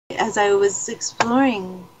As I was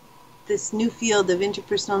exploring this new field of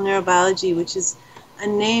interpersonal neurobiology, which is a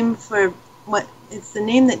name for it's the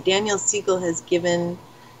name that Daniel Siegel has given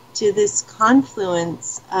to this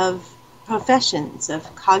confluence of professions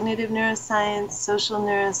of cognitive neuroscience, social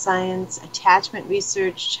neuroscience, attachment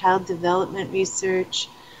research, child development research,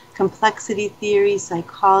 complexity theory,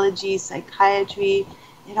 psychology, psychiatry.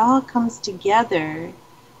 It all comes together.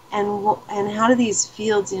 And how do these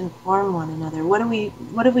fields inform one another? What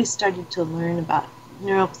have we started to learn about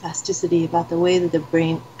neuroplasticity, about the way that the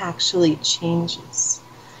brain actually changes?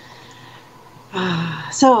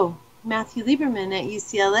 So Matthew Lieberman at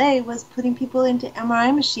UCLA was putting people into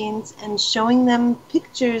MRI machines and showing them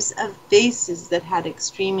pictures of faces that had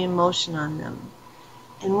extreme emotion on them.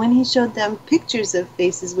 And when he showed them pictures of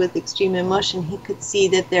faces with extreme emotion, he could see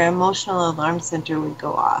that their emotional alarm center would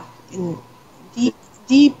go off in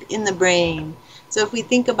deep in the brain. So if we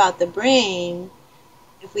think about the brain,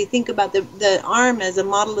 if we think about the arm as a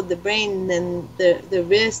model of the brain, then the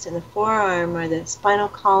wrist and the forearm are the spinal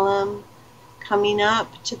column coming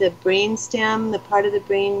up to the brain stem, the part of the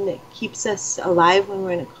brain that keeps us alive when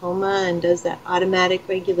we're in a coma and does that automatic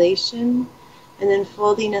regulation. And then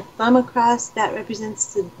folding a thumb across, that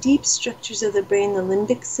represents the deep structures of the brain, the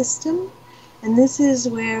limbic system. And this is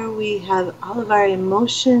where we have all of our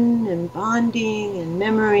emotion and bonding and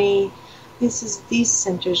memory. This is these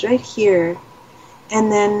centers right here.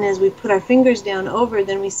 And then as we put our fingers down over,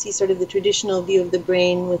 then we see sort of the traditional view of the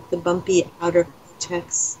brain with the bumpy outer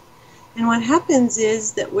cortex. And what happens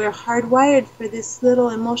is that we're hardwired for this little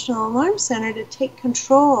emotional alarm center to take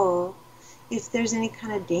control if there's any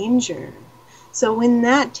kind of danger. So when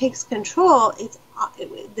that takes control,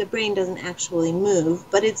 the brain doesn't actually move,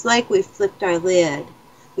 but it's like we flipped our lid.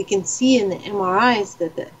 We can see in the MRIs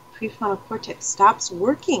that the prefrontal cortex stops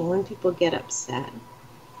working when people get upset.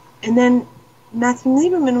 And then Matthew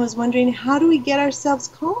Lieberman was wondering, how do we get ourselves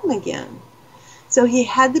calm again? So he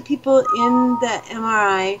had the people in the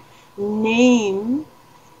MRI name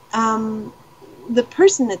the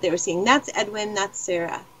person that they were seeing. That's Edwin, that's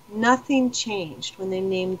Sarah. Nothing changed when they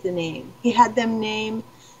named the name. He had them name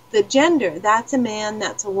the gender. That's a man,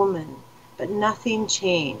 that's a woman. But nothing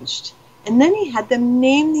changed. And then he had them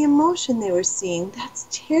name the emotion they were seeing. That's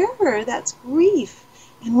terror, that's grief.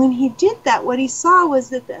 And when he did that, what he saw was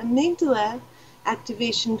that the amygdala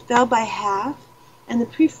activation fell by half, and the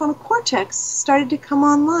prefrontal cortex started to come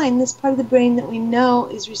online, this part of the brain that we know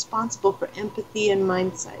is responsible for empathy and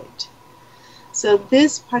mindsight. So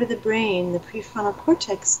this part of the brain, the prefrontal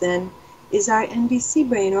cortex, then, is our NBC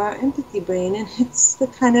brain, or our empathy brain, and it's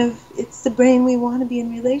the brain we want to be in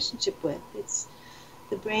relationship with. It's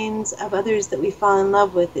the brains of others that we fall in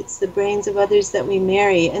love with. It's the brains of others that we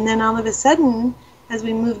marry. And then all of a sudden, as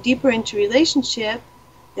we move deeper into relationship,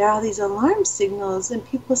 there are all these alarm signals, and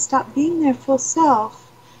people stop being their full self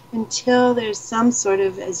until there's some sort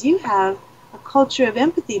of, as you have, a culture of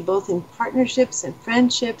empathy, both in partnerships and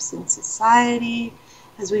friendships and society.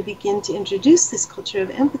 As we begin to introduce this culture of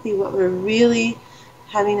empathy, what we're really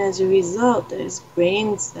having as a result is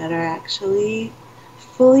brains that are actually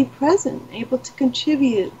fully present, able to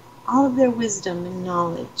contribute all of their wisdom and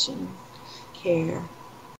knowledge and care.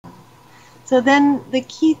 So then the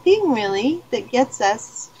key thing really that gets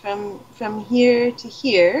us from here to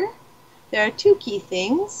here, there are two key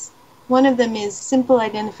things. One of them is simple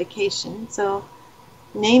identification, so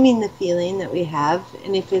naming the feeling that we have,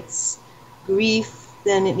 and if it's grief,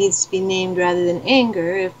 then it needs to be named rather than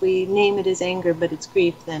anger. If we name it as anger but it's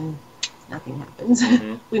grief, then nothing happens.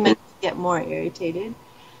 Mm-hmm. We might get more irritated.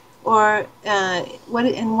 Or what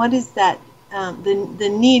is that? The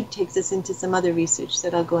need takes us into some other research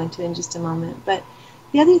that I'll go into in just a moment. But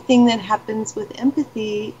the other thing that happens with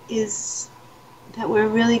empathy is that we're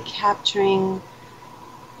really capturing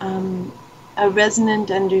a resonant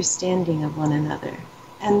understanding of one another.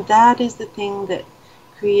 And that is the thing that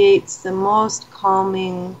creates the most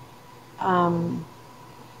calming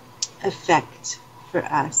effect for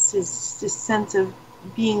us, is this sense of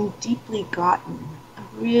being deeply gotten,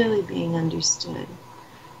 of really being understood.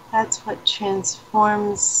 That's what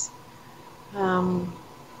transforms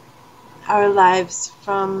our lives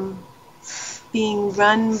from being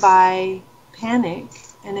run by panic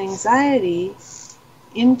and anxiety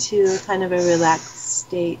into a kind of a relaxed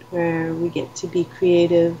state where we get to be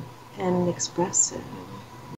creative and expressive.